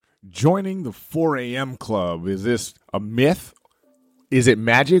joining the 4 a.m. club. Is this a myth? Is it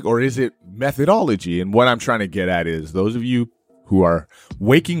magic or is it methodology? And what I'm trying to get at is those of you who are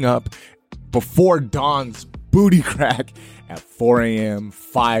waking up before dawn's booty crack at 4 a.m.,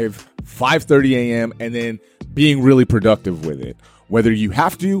 5:30 a.m., and then being really productive with it, whether you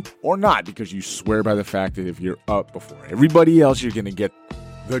have to or not, because you swear by the fact that if you're up before everybody else, you're going to get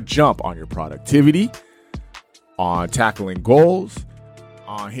the jump on your productivity, on tackling goals,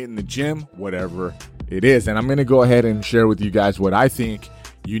 on hitting the gym, whatever it is. And I'm going to go ahead and share with you guys what I think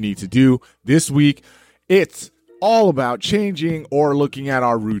you need to do this week. It's all about changing or looking at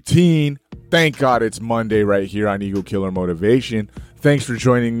our routine. Thank God it's Monday right here on Ego Killer Motivation. Thanks for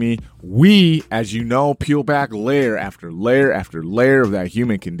joining me. We, as you know, peel back layer after layer after layer of that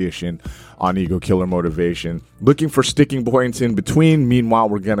human condition on Ego Killer Motivation, looking for sticking points in between. Meanwhile,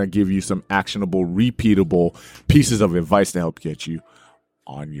 we're going to give you some actionable, repeatable pieces of advice to help get you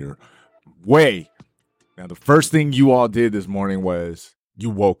on your way. Now, the first thing you all did this morning was you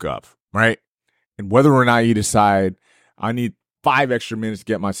woke up, right? And whether or not you decide I need 5 extra minutes to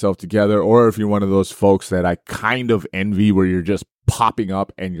get myself together, or if you're one of those folks that I kind of envy where you're just popping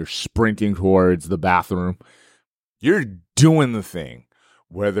up and you're sprinting towards the bathroom, you're doing the thing.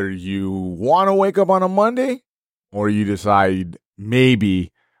 Whether you want to wake up on a Monday or you decide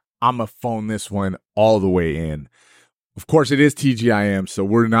maybe I'm going to phone this one all the way in. Of course, it is TGIM, so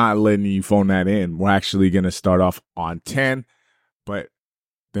we're not letting you phone that in. We're actually going to start off on 10, but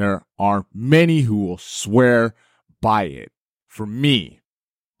there are many who will swear by it. For me,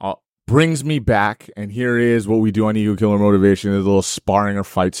 brings me back, and here is what we do on Ego Killer Motivation, is a little sparring or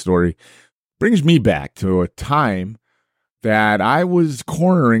fight story. Brings me back to a time that I was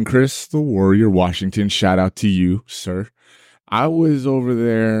cornering Chris the Warrior Washington. Shout out to you, sir. I was over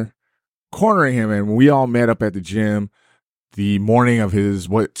there cornering him, and we all met up at the gym the morning of his,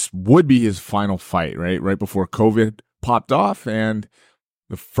 what would be his final fight, right before COVID popped off. And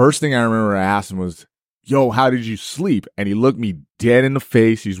the first thing I remember I asked him was, yo, how did you sleep? And he looked me dead in the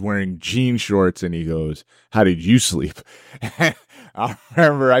face. He's wearing jean shorts, and he goes, how did you sleep? I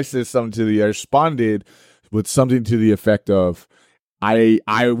remember I responded with something to the effect of,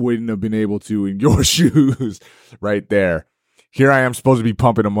 I wouldn't have been able to in your shoes right there. Here I am supposed to be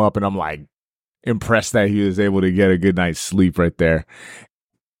pumping him up, and I'm like impressed that he was able to get a good night's sleep right there,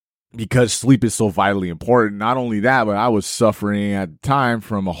 because sleep is so vitally important. Not only that, but I was suffering at the time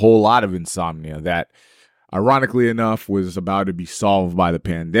from a whole lot of insomnia that, ironically enough, was about to be solved by the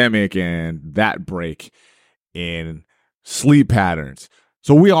pandemic and that break in sleep patterns.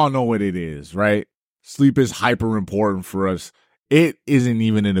 So we all know what it is, right? Sleep is hyper important for us. It isn't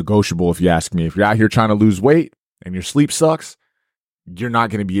even a negotiable, if you ask me. If you're out here trying to lose weight and your sleep sucks, you're not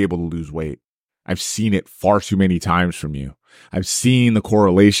going to be able to lose weight. I've seen it far too many times from you. I've seen the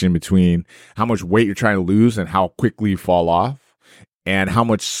correlation between how much weight you're trying to lose and how quickly you fall off, and how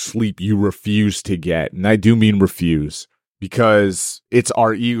much sleep you refuse to get. And I do mean refuse, because it's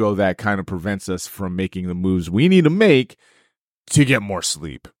our ego that kind of prevents us from making the moves we need to make to get more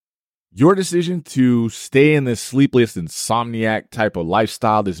sleep. Your decision to stay in this sleepless insomniac type of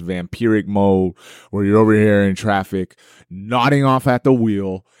lifestyle, this vampiric mode where you're over here in traffic, nodding off at the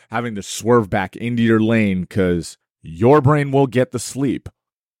wheel, having to swerve back into your lane because your brain will get the sleep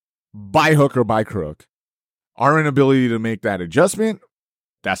by hook or by crook. Our inability to make that adjustment,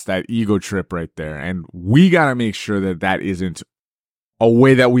 that's that ego trip right there. And we got to make sure that that isn't a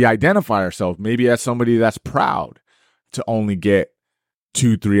way that we identify ourselves. Maybe as somebody that's proud to only get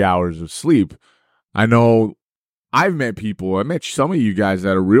 2-3 hours of sleep. I know I met some of you guys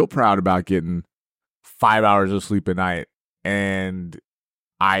that are real proud about getting 5 hours of sleep a night. And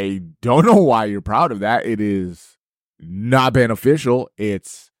I don't know why you're proud of that. It is not beneficial.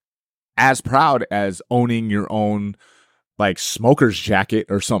 It's as proud as owning your own like smoker's jacket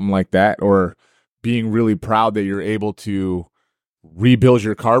or something like that, or being really proud that you're able to rebuild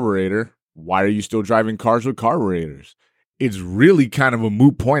your carburetor. Why are you still driving cars with carburetors? It's really kind of a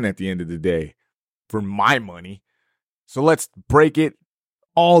moot point at the end of the day for my money. So let's break it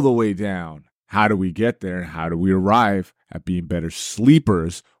all the way down. How do we get there? How do we arrive at being better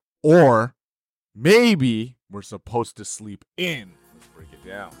sleepers? Or maybe we're supposed to sleep in. Let's break it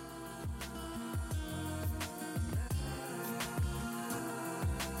down.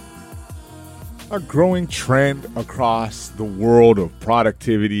 A growing trend across the world of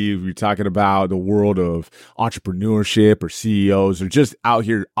productivity. We're talking about the world of entrepreneurship or CEOs or just out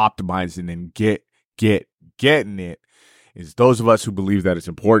here optimizing and getting it, is those of us who believe that it's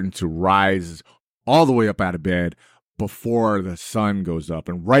important to rise all the way up out of bed before the sun goes up.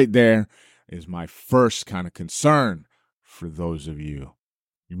 And right there is my first kind of concern for those of you.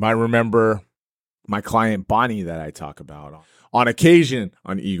 You might remember my client Bonnie that I talk about on occasion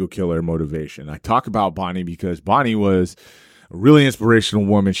on Ego Killer Motivation. I talk about Bonnie because Bonnie was a really inspirational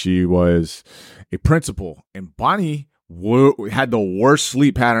woman. She was a principal, and Bonnie had the worst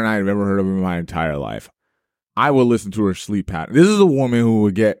sleep pattern I've ever heard of in my entire life. I would listen to her sleep pattern. This is a woman who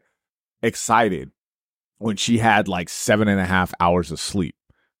would get excited when she had like 7.5 hours of sleep.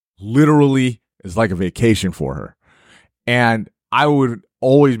 Literally, it's like a vacation for her. And I would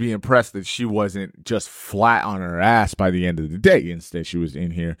always be impressed that she wasn't just flat on her ass by the end of the day. Instead, she was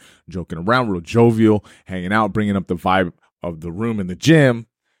in here joking around, real jovial, hanging out, bringing up the vibe of the room in the gym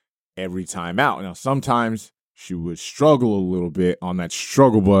every time out. Now, sometimes she would struggle a little bit on that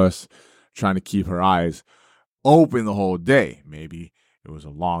struggle bus, trying to keep her eyes open the whole day. Maybe it was a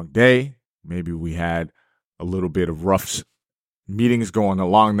long day. Maybe we had a little bit of rough meetings going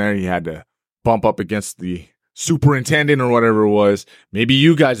along there. You had to bump up against the superintendent or whatever it was. Maybe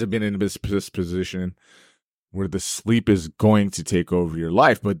you guys have been in this position where the sleep is going to take over your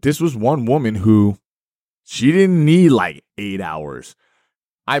life. But this was one woman who, she didn't need like 8 hours.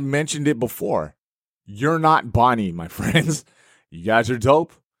 I mentioned it before. You're not Bonnie, my friends. You guys are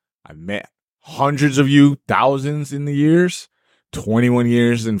dope. I've met hundreds of you, thousands in the years, 21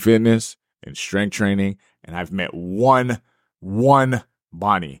 years in fitness and strength training. And I've met one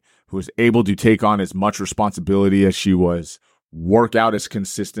Bonnie who was able to take on as much responsibility as she was, work out as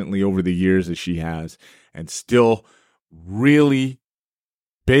consistently over the years as she has, and still really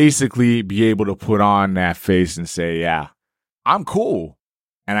basically be able to put on that face and say, yeah, I'm cool.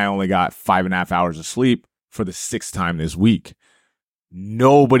 And I only got 5.5 hours of sleep for the 6th time this week.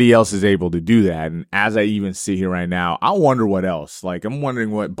 Nobody else is able to do that. And as I even sit here right now, I wonder what else. Like, I'm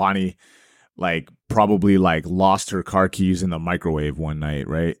wondering what Bonnie, probably lost her car keys in the microwave one night,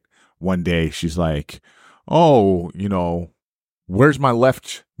 right? One day she's like, oh, where's my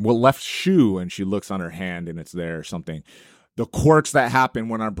left shoe? And she looks on her hand and it's there or something. The quirks that happen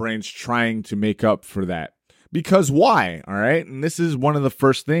when our brain's trying to make up for that. Because why? All right. And this is one of the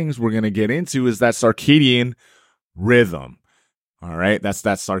first things we're going to get into is that circadian rhythm. All right. That's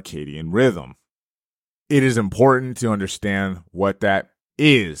that circadian rhythm. It is important to understand what that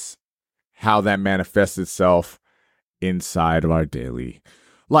is, how that manifests itself inside of our daily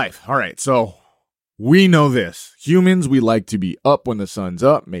life. All right. So we know this. Humans, we like to be up when the sun's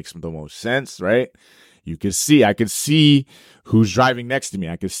up. Makes the most sense, right? I could see who's driving next to me.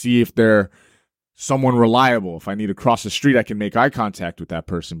 I could see if they're someone reliable. If I need to cross the street, I can make eye contact with that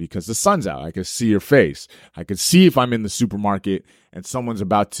person because the sun's out. I can see your face. I can see if I'm in the supermarket and someone's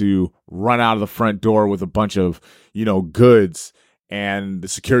about to run out of the front door with a bunch of, goods, and the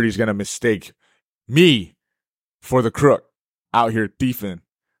security is going to mistake me for the crook out here thieving,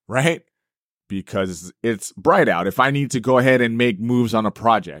 right? Because it's bright out. If I need to go ahead and make moves on a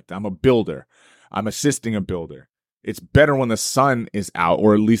project, I'm a builder. I'm assisting a builder. It's better when the sun is out,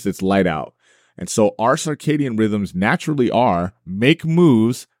 or at least it's light out. And so our circadian rhythms naturally are make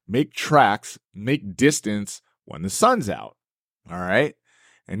moves, make tracks, make distance when the sun's out. All right.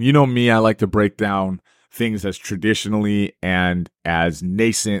 And you know me, I like to break down things as traditionally and as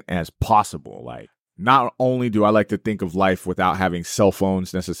nascent as possible. Like, not only do I like to think of life without having cell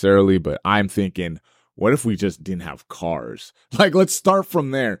phones necessarily, but I'm thinking, what if we just didn't have cars? Let's start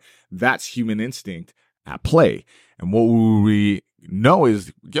from there. That's human instinct at play. And what we know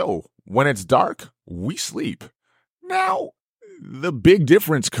is, when it's dark, we sleep. Now, the big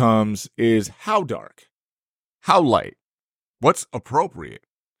difference comes is how dark, how light, what's appropriate.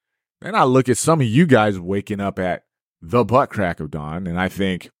 Then I look at some of you guys waking up at the butt crack of dawn, and I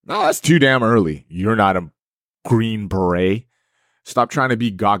think, no, that's too damn early. You're not a Green Beret. Stop trying to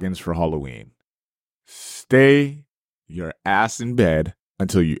be Goggins for Halloween. Stay your ass in bed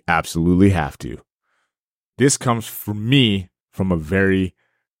until you absolutely have to. This comes from me from a very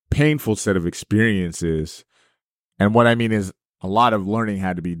painful set of experiences. And what I mean is a lot of learning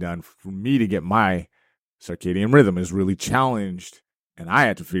had to be done for me to get my circadian rhythm is really challenged. And I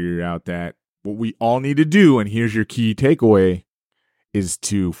had to figure out that what we all need to do, and here's your key takeaway, is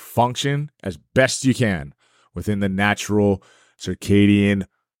to function as best you can within the natural circadian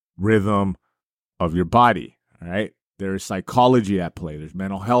rhythm of your body. All right. There's psychology at play. There's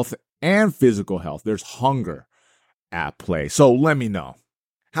mental health and physical health. There's hunger at play. So let me know.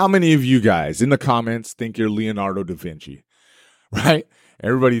 How many of you guys in the comments think you're Leonardo da Vinci, right?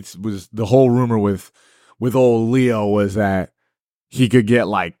 Everybody was, the whole rumor with old Leo was that he could get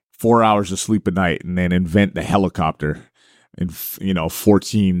 4 hours of sleep a night and then invent the helicopter in,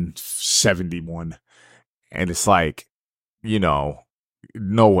 1471. And it's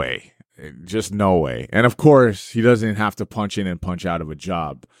no way. Just no way. And of course, he doesn't have to punch in and punch out of a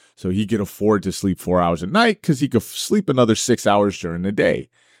job. So he can afford to sleep 4 hours a night because he could sleep another 6 hours during the day.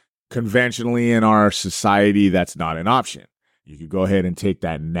 Conventionally in our society, that's not an option. You could go ahead and take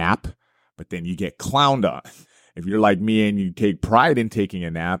that nap, but then you get clowned on. If you're like me and you take pride in taking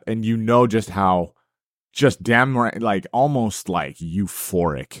a nap and you know just how damn right, like almost like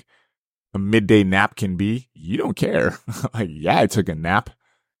euphoric a midday nap can be, you don't care. Like, yeah, I took a nap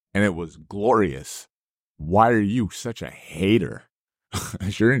and it was glorious. Why are you such a hater?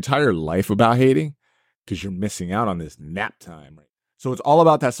 Is your entire life about hating? Because you're missing out on this nap time. Right? So it's all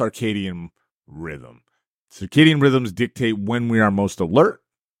about that circadian rhythm. Circadian rhythms dictate when we are most alert,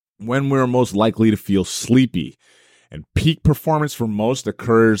 when we're most likely to feel sleepy. And peak performance for most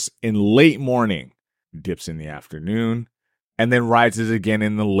occurs in late morning, dips in the afternoon, and then rises again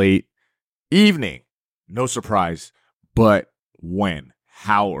in the late evening. No surprise, but when?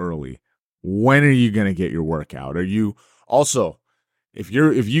 How early? When are you going to get your workout? Are you also, if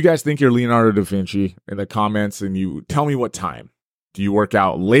you guys think you're Leonardo da Vinci in the comments and you tell me what time. Do you work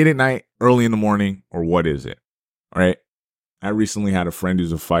out late at night, early in the morning, or what is it? All right. I recently had a friend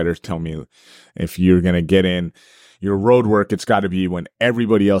who's a fighter tell me if you're going to get in your road work, it's got to be when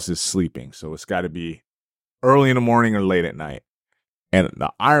everybody else is sleeping. So it's got to be early in the morning or late at night. And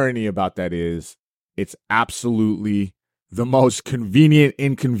the irony about that is it's absolutely the most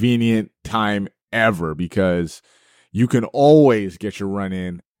inconvenient time ever because you can always get your run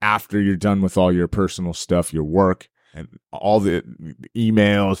in after you're done with all your personal stuff, your work, and all the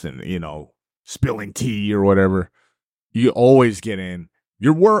emails and, spilling tea or whatever. You always get in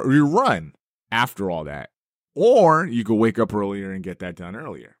your run after all that. Or you could wake up earlier and get that done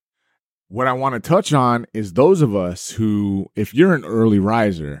earlier. What I want to touch on is those of us who, if you're an early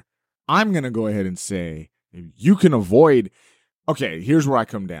riser, I'm going to go ahead and say, if you can avoid, okay, here's where I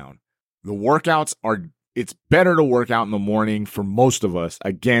come down. The workouts it's better to work out in the morning for most of us,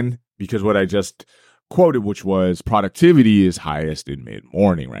 again, because what I just quoted, which was productivity is highest in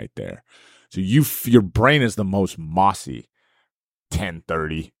mid-morning right there. So your brain is the most mossy,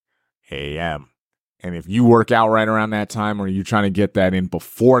 10:30 a.m. And if you work out right around that time or you're trying to get that in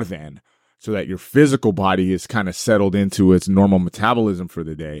before then, so that your physical body is kind of settled into its normal metabolism for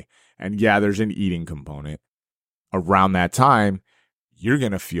the day. And yeah, there's an eating component. Around that time, you're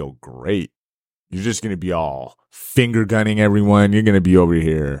going to feel great. You're just going to be all finger gunning everyone. You're going to be over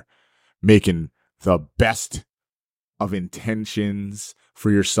here making the best of intentions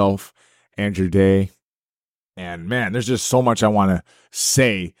for yourself and your day. And man, there's just so much I want to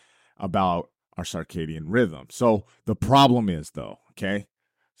say about our circadian rhythm. So the problem is though, okay?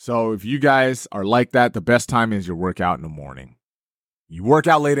 So if you guys are like that, the best time is your workout in the morning. You work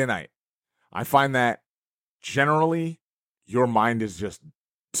out late at night. I find that generally your mind is just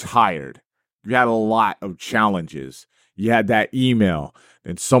tired. You had a lot of challenges. You had that email,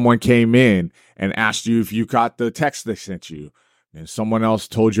 and someone came in and asked you if you got the text they sent you, and someone else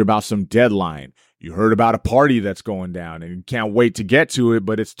told you about some deadline. You heard about a party that's going down, and you can't wait to get to it,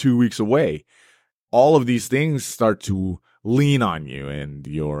 but it's 2 weeks away. All of these things start to lean on you and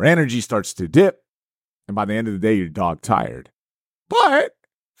your energy starts to dip. And by the end of the day, you're dog tired. But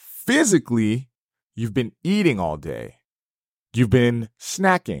physically, you've been eating all day. You've been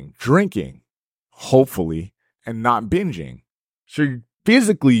snacking, drinking, hopefully, and not binging. So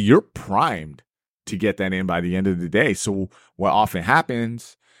physically, you're primed to get that in by the end of the day. So what often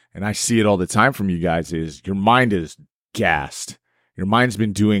happens, and I see it all the time from you guys, is your mind is gassed. Your mind's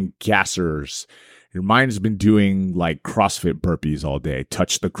been doing gassers. Your mind's been doing like CrossFit burpees all day.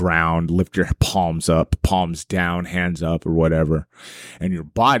 Touch the ground, lift your palms up, palms down, hands up, or whatever. And your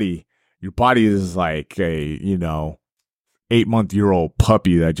body is like a, 8-month-old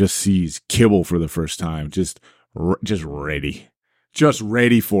puppy that just sees kibble for the first time. Just ready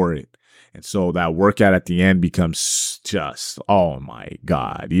for it. And so that workout at the end becomes just, oh my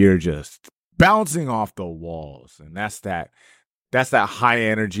God, you're just bouncing off the walls. And that's that high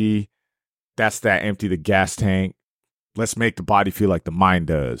energy. That's that empty the gas tank. Let's make the body feel like the mind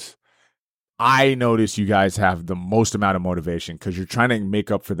does. I notice you guys have the most amount of motivation because you're trying to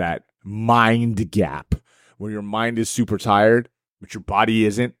make up for that mind gap where your mind is super tired, but your body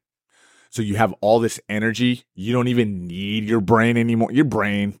isn't. So you have all this energy. You don't even need your brain anymore. Your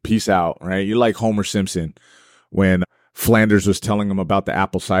brain, peace out, right? You're like Homer Simpson when Flanders was telling him about the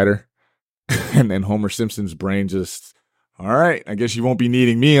apple cider. And then Homer Simpson's brain just, all right, I guess you won't be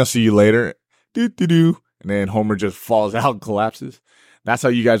needing me. I'll see you later. And then Homer just falls out and collapses. That's how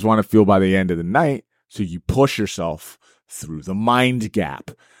you guys want to feel by the end of the night. So you push yourself through the mind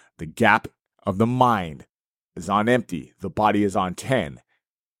gap. The gap of the mind is on empty. The body is on 10.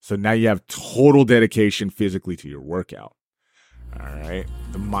 So now you have total dedication physically to your workout. All right.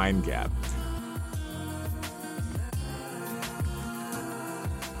 The mind gap.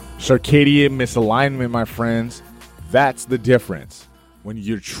 Circadian misalignment, my friends. That's the difference. When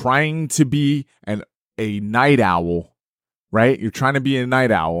you're trying to be a night owl, right? You're trying to be a night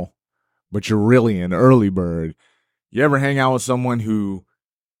owl, but you're really an early bird. You ever hang out with someone who,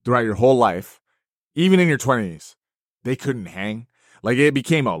 throughout your whole life, even in your 20s, they couldn't hang? Like it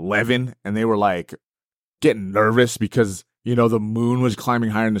became 11 and they were like getting nervous because, the moon was climbing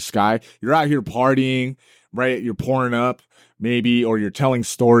higher in the sky. You're out here partying, right? You're pouring up maybe, or you're telling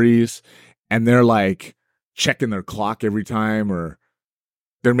stories and they're like checking their clock every time, or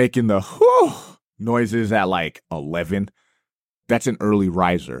they're making the whoo noises at like 11. That's an early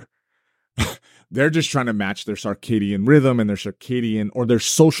riser. They're just trying to match their circadian rhythm, and their circadian or their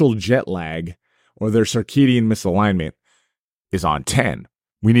social jet lag or their circadian misalignment is on 10.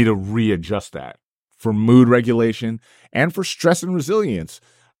 We need to readjust that for mood regulation and for stress and resilience.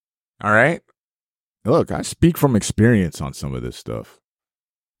 All right. Look, I speak from experience on some of this stuff.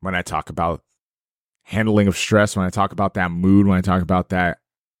 When I talk about handling of stress, when I talk about that mood, when I talk about that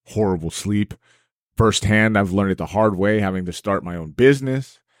horrible sleep, firsthand, I've learned it the hard way, having to start my own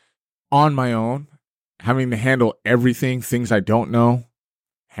business on my own, having to handle everything, things I don't know,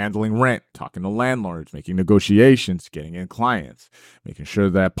 handling rent, talking to landlords, making negotiations, getting in clients, making sure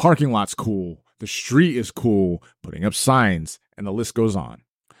that parking lot's cool, the street is cool, putting up signs, and the list goes on.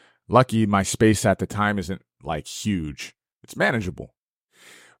 Lucky my space at the time isn't like huge. It's manageable.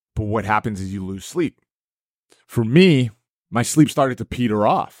 But what happens is you lose sleep. For me, my sleep started to peter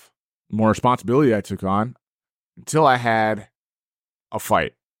off. The more responsibility I took on until I had a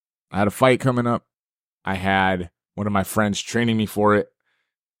fight. I had a fight coming up. I had one of my friends training me for it.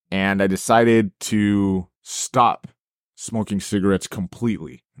 And I decided to stop smoking cigarettes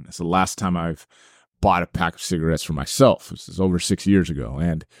completely. And that's the last time I've bought a pack of cigarettes for myself. This is over 6 years ago.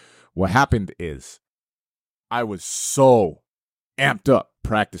 And what happened is I was so amped up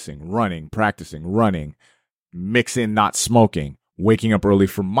practicing running, mixing not smoking, waking up early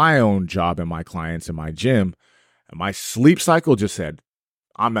for my own job and my clients and my gym. And my sleep cycle just said,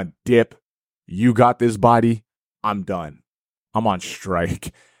 I'm a dip. You got this body. I'm done. I'm on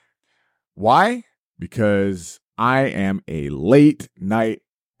strike. Why? Because I am a late night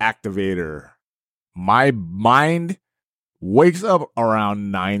activator. My mind wakes up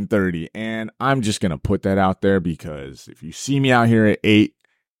around 9:30, and I'm just going to put that out there because if you see me out here at 8,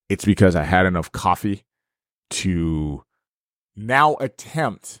 it's because I had enough coffee to now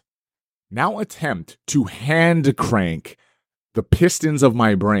attempt to hand crank the pistons of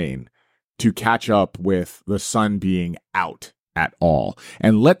my brain to catch up with the sun being out at all,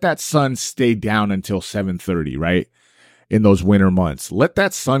 and let that sun stay down until 7:30, right? In those winter months, let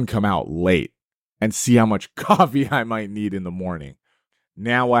that sun come out late and see how much coffee I might need in the morning.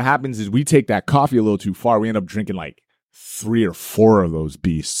 Now, what happens is we take that coffee a little too far. We end up drinking like 3 or 4 of those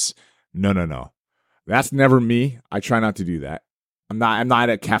beasts. No. That's never me. I try not to do that. I'm not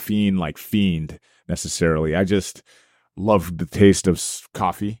a caffeine like fiend necessarily. I just love the taste of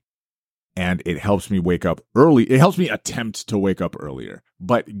coffee, and it helps me wake up early. It helps me attempt to wake up earlier.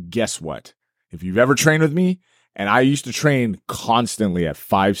 But guess what? If you've ever trained with me, and I used to train constantly at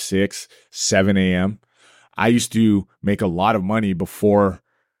 5, 6, 7 a.m., I used to make a lot of money before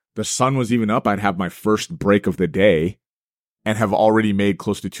the sun was even up. I'd have my first break of the day and have already made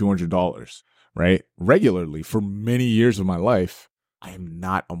close to $200, right? Regularly for many years of my life. I am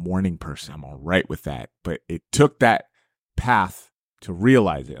not a morning person. I'm all right with that. But it took that path to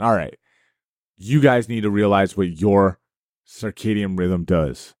realize it. All right. You guys need to realize what your circadian rhythm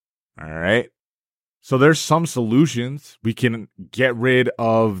does. All right. So there's some solutions. We can get rid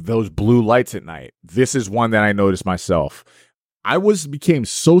of those blue lights at night. This is one that I noticed myself. I became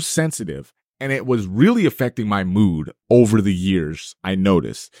so sensitive, and it was really affecting my mood over the years. I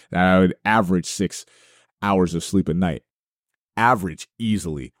noticed that I would average 6 hours of sleep a night. Average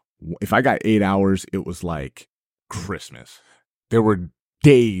easily. If I got 8 hours, it was like Christmas. There were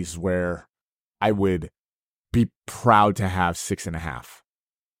days where I would be proud to have 6.5.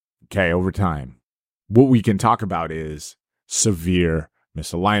 Okay, over time. What we can talk about is severe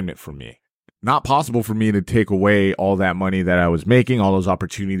misalignment for me. Not possible for me to take away all that money that I was making, all those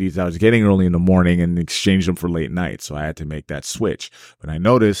opportunities I was getting early in the morning, and exchange them for late nights. So I had to make that switch. But I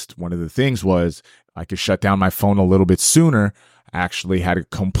noticed one of the things was I could shut down my phone a little bit sooner. I actually had a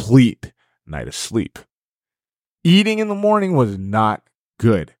complete night of sleep. Eating in the morning was not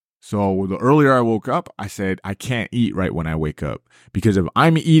good. So the earlier I woke up, I said, I can't eat right when I wake up. Because if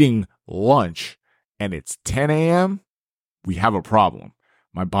I'm eating lunch and it's 10 a.m., we have a problem.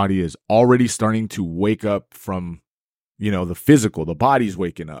 My body is already starting to wake up from, the physical. The body's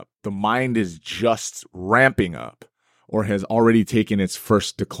waking up. The mind is just ramping up or has already taken its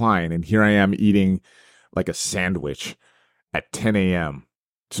first decline. And here I am eating like a sandwich at 10 a.m.,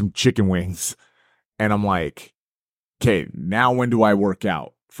 some chicken wings. And I'm like, okay, now when do I work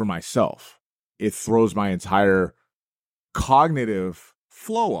out for myself? It throws my entire cognitive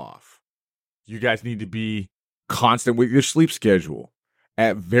flow off. You guys need to be constant with your sleep schedule.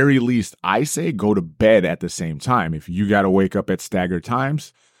 At very least, I say go to bed at the same time. If you got to wake up at staggered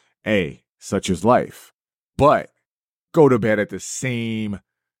times, hey, such is life. But go to bed at the same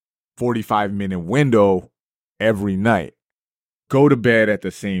 45-minute window every night. Go to bed at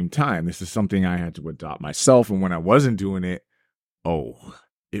the same time. This is something I had to adopt myself. And when I wasn't doing it,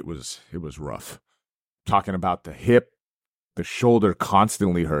 it was rough. Talking about the hip, the shoulder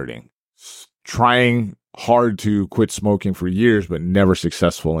constantly hurting. Trying hard to quit smoking for years, but never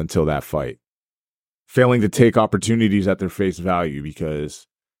successful until that fight. Failing to take opportunities at their face value because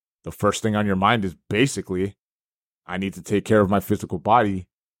the first thing on your mind is basically, I need to take care of my physical body,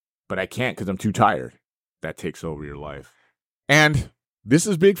 but I can't because I'm too tired. That takes over your life. And this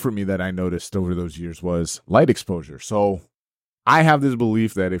is big for me that I noticed over those years was light exposure. So I have this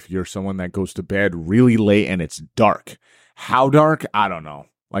belief that if you're someone that goes to bed really late and it's dark, how dark? I don't know.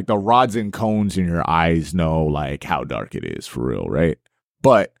 Like the rods and cones in your eyes know like how dark it is for real, right?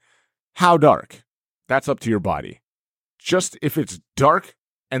 But how dark? That's up to your body. Just if it's dark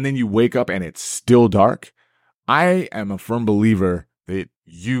and then you wake up and it's still dark, I am a firm believer that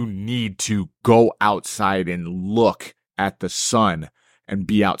you need to go outside and look at the sun and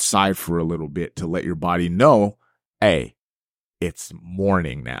be outside for a little bit to let your body know, hey, it's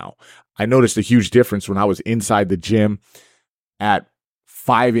morning now. I noticed a huge difference when I was inside the gym at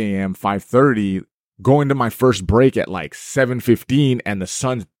 5 a.m., 5:30, going to my first break at like 7:15 and the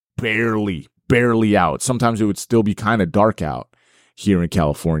sun's barely out. Sometimes it would still be kind of dark out here in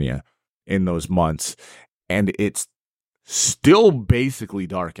California in those months. And it's still basically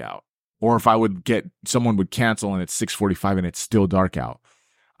dark out. Or if someone would cancel and it's 6:45 and it's still dark out.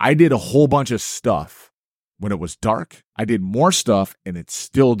 I did a whole bunch of stuff when it was dark. I did more stuff and it's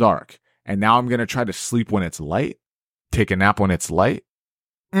still dark. And now I'm going to try to sleep when it's light, take a nap when it's light.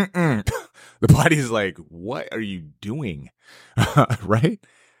 The body's like, what are you doing? Right?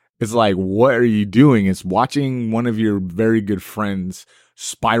 It's like, what are you doing? It's watching one of your very good friends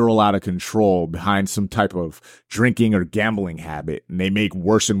spiral out of control behind some type of drinking or gambling habit. And they make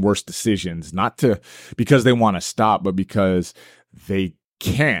worse and worse decisions, not because they want to stop, but because they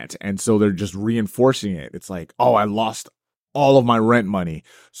can't. And so they're just reinforcing it. It's like, I lost all of my rent money,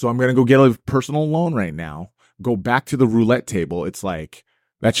 so I'm going to go get a personal loan right now. Go back to the roulette table. It's like,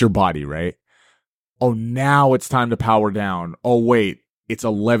 that's your body, right? Oh, now it's time to power down. Oh, wait, it's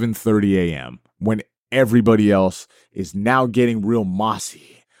 11:30 a.m. when everybody else is now getting real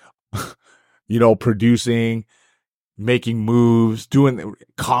mossy, producing, making moves, doing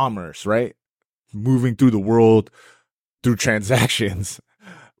commerce, right? Moving through the world through transactions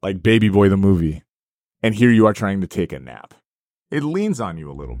like Baby Boy the movie. And here you are trying to take a nap. It leans on you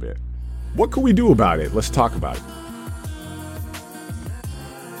a little bit. What can we do about it? Let's talk about it.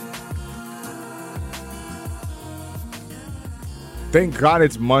 Thank God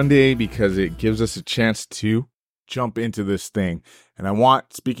it's Monday because it gives us a chance to jump into this thing. And I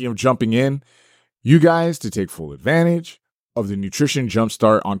want, speaking of jumping in, you guys to take full advantage of the Nutrition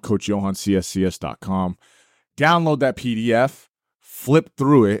Jumpstart on CoachJohanCSCS.com. Download that PDF, flip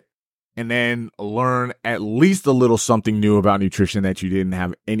through it, and then learn at least a little something new about nutrition that you didn't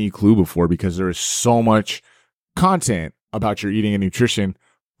have any clue before, because there is so much content about your eating and nutrition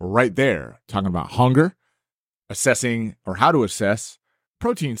right there. Talking about hunger, assessing or how to assess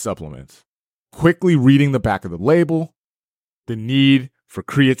protein supplements, quickly reading the back of the label, the need for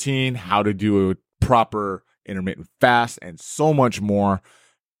creatine, how to do a proper intermittent fast, and so much more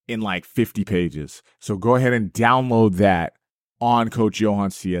in like 50 pages. So go ahead and download that on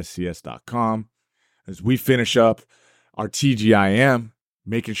CoachJohanCSCS.com as we finish up our TGIM,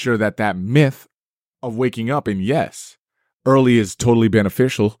 making sure that myth of waking up, and yes, early is totally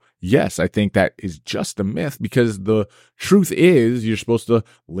beneficial. Yes, I think that is just a myth, because the truth is you're supposed to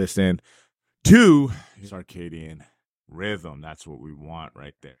listen to circadian rhythm. That's what we want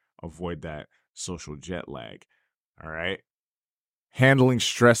right there. Avoid that social jet lag. All right. Handling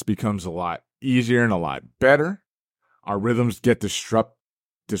stress becomes a lot easier and a lot better. Our rhythms get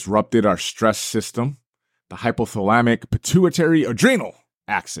disrupted, our stress system, the hypothalamic-pituitary-adrenal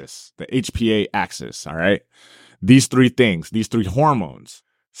axis, the HPA axis, all right? These three things, these three hormones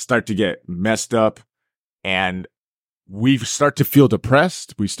start to get messed up, and we start to feel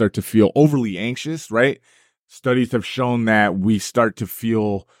depressed. We start to feel overly anxious, right? Studies have shown that we start to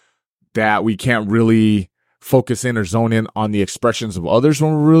feel that we can't really focus in or zone in on the expressions of others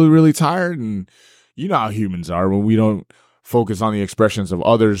when we're really, really tired. And you know how humans are. When we don't focus on the expressions of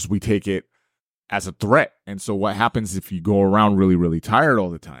others, we take it as a threat. And so what happens if you go around really, really tired all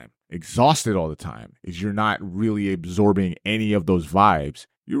the time, exhausted all the time, is you're not really absorbing any of those vibes.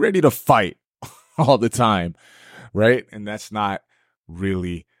 You're ready to fight all the time, right? And that's not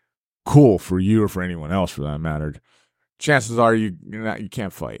really cool for you or for anyone else for that matter. Chances are you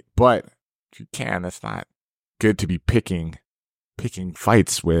can't fight, but if you can, that's not good to be picking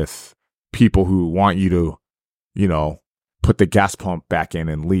fights with people who want you to, put the gas pump back in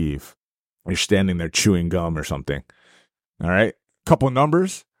and leave. You're standing there chewing gum or something. All right. Couple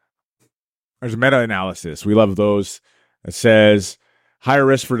numbers. There's a meta-analysis. We love those. It says higher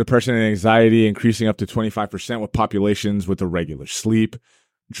risk for depression and anxiety, increasing up to 25% with populations with irregular sleep.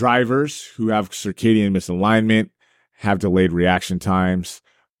 Drivers who have circadian misalignment have delayed reaction times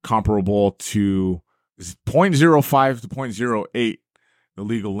comparable to 0.05 to 0.08, the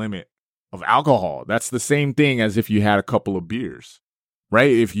legal limit of alcohol. That's the same thing as if you had a couple of beers, right?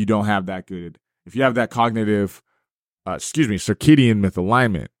 If you don't have that good, if you have that circadian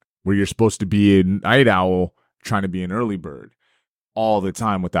misalignment, where you're supposed to be a night owl trying to be an early bird all the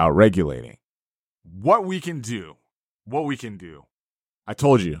time without regulating. What we can do, I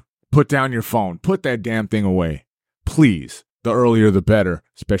told you, put down your phone, put that damn thing away. Please, the earlier the better,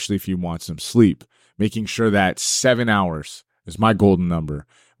 especially if you want some sleep. Making sure that 7 hours is my golden number.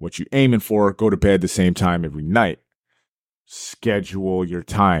 What you aiming for, go to bed the same time every night. Schedule your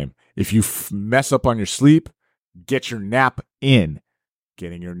time. If you mess up on your sleep, get your nap in.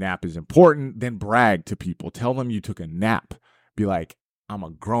 Getting your nap is important. Then brag to people. Tell them you took a nap. Be like, I'm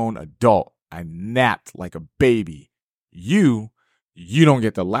a grown adult. I napped like a baby. You don't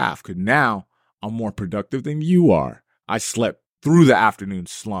get to laugh because now I'm more productive than you are. I slept through the afternoon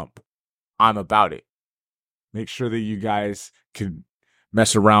slump. I'm about it. Make sure that you guys can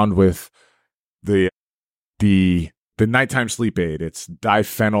mess around with the nighttime sleep aid. It's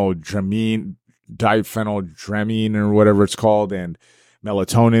diphenhydramine or whatever it's called, and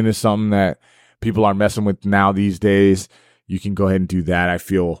melatonin is something that people are messing with now these days. You can go ahead and do that. I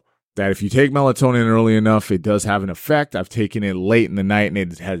feel that if you take melatonin early enough, it does have an effect. I've taken it late in the night and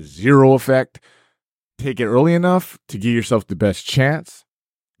it has zero effect. Take it early enough to give yourself the best chance.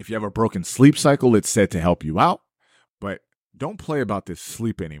 If you have a broken sleep cycle, it's said to help you out. But don't play about this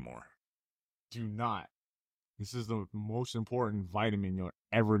sleep anymore. Do not. This is the most important vitamin you're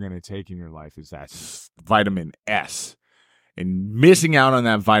ever going to take in your life, is that vitamin S. And missing out on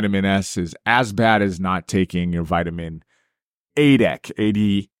that vitamin S is as bad as not taking your vitamin ADEK,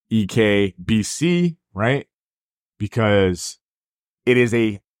 A-D-E-K, B-C, right? Because it is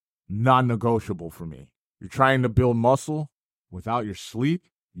a non-negotiable for me. You're trying to build muscle without your sleep,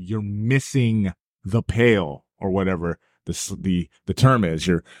 you're missing the pail, or whatever the term is.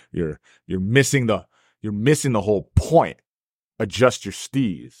 You're missing the whole point. Adjust your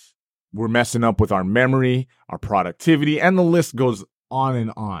steez. We're messing up with our memory, our productivity, and the list goes on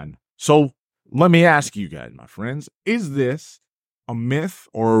and on. So let me ask you guys, my friends, is this a myth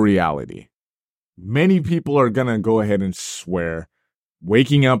or a reality? Many people are going to go ahead and swear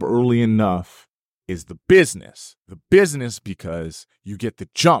waking up early enough is the business. The business because you get the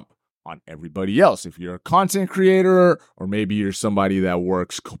jump on everybody else. If you're a content creator, or maybe you're somebody that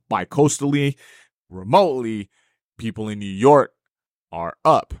works bi-coastally, remotely, people in New York are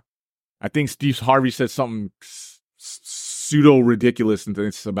up. I think Steve Harvey said something pseudo ridiculous, and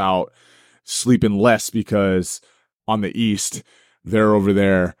it's about sleeping less because on the East, they're over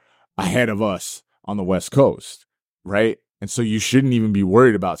there ahead of us on the West Coast, right? And so you shouldn't even be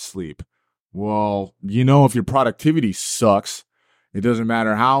worried about sleep. Well, if your productivity sucks, it doesn't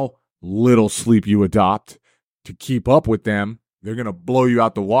matter how little sleep you adopt to keep up with them. They're going to blow you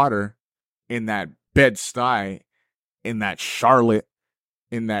out the water in that Bed-Stuy, in that Charlotte,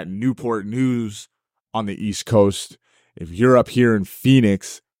 in that Newport News on the East Coast. If you're up here in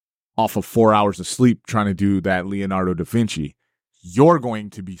Phoenix off of 4 hours of sleep trying to do that Leonardo da Vinci, you're going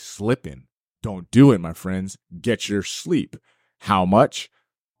to be slipping. Don't do it, my friends. Get your sleep. How much?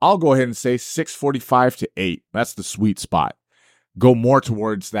 I'll go ahead and say 6:45 to 8. That's the sweet spot. Go more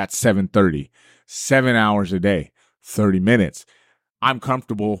towards that 7:30. 7 hours a day, 30 minutes. I'm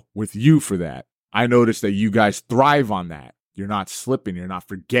comfortable with you for that. I notice that you guys thrive on that. You're not slipping. You're not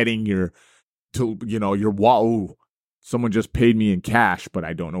forgetting your wow. Someone just paid me in cash, but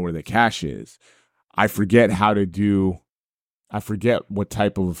I don't know where the cash is. I forget what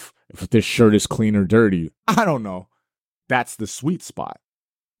type of, if this shirt is clean or dirty. I don't know. That's the sweet spot.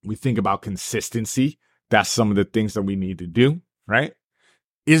 We think about consistency. That's some of the things that we need to do, right?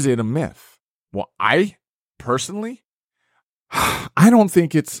 Is it a myth? Well, I personally, I don't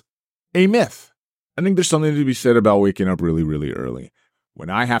think it's a myth. I think there's something to be said about waking up really, really early. When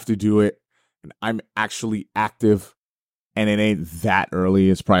I have to do it and I'm actually active and it ain't that early,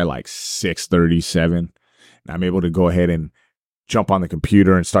 it's probably like 6:37, and I'm able to go ahead and jump on the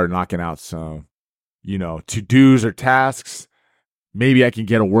computer and start knocking out some, to-dos or tasks. Maybe I can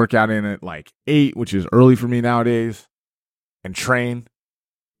get a workout in at like 8, which is early for me nowadays, and train.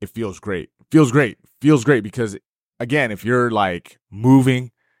 It feels great. Feels great because, again, if you're like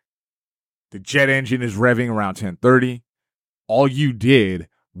moving, the jet engine is revving around 10:30. All you did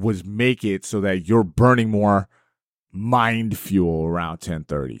was make it so that you're burning more mind fuel around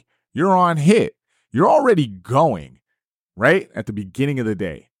 10:30. You're on hit. You're already going, right? At the beginning of the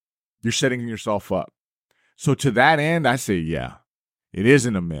day. You're setting yourself up. So to that end, I say, yeah, it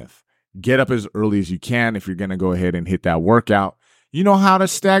isn't a myth. Get up as early as you can if you're going to go ahead and hit that workout. You know how to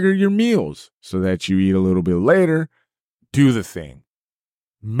stagger your meals so that you eat a little bit later. Do the thing.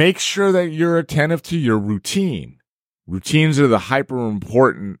 Make sure that you're attentive to your routine. Routines are the hyper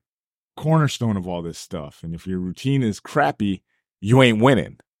important cornerstone of all this stuff. And if your routine is crappy, you ain't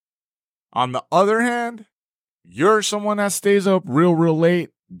winning. On the other hand, you're someone that stays up real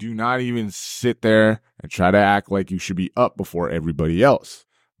late. Do not even sit there and try to act like you should be up before everybody else.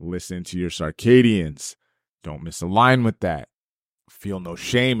 Listen to your circadians. Don't misalign with that. Feel no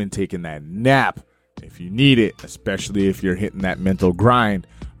shame in taking that nap if you need it, especially if you're hitting that mental grind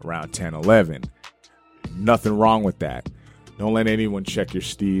around 10, 11. Nothing wrong with that. Don't let anyone check your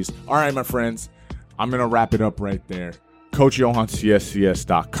steez. All right, my friends, I'm going to wrap it up right there.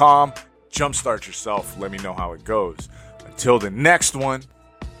 CoachJohansCSCS.com. Jumpstart yourself. Let me know how it goes. Until the next one,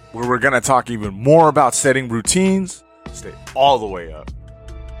 where we're going to talk even more about setting routines, stay all the way up.